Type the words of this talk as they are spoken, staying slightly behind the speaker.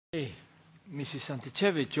Hey, Mrs.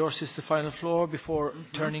 Antičević, yours is the final floor before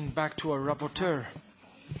turning back to our rapporteur.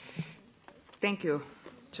 Thank you,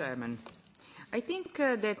 Chairman. I think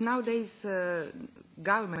that nowadays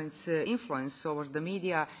government's influence over the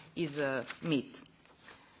media is a myth.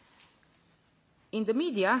 In the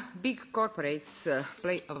media, big corporates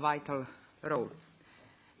play a vital role.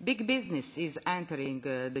 Big business is entering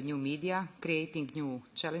the new media, creating new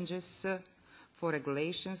challenges for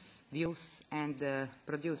regulations, views and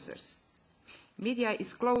producers. Media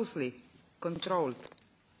is closely controlled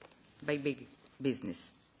by big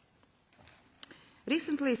business.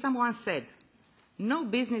 Recently someone said, no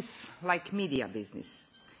business like media business.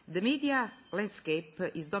 The media landscape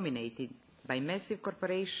is dominated by massive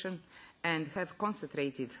corporations and have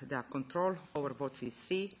concentrated their control over what we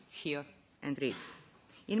see, hear and read.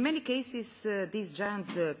 In many cases, these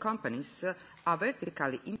giant companies are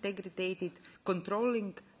vertically integrated,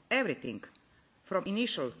 controlling everything from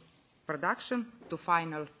initial production to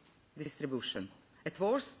final distribution. At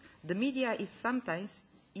worst, the media is sometimes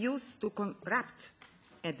used to corrupt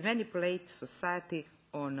and manipulate society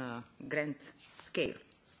on a grand scale.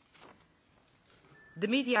 The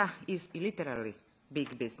media is literally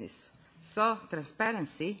big business, so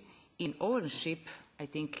transparency in ownership, I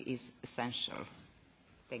think, is essential.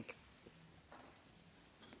 Thank you.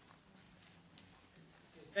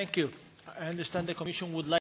 Thank you. I understand the Commission would like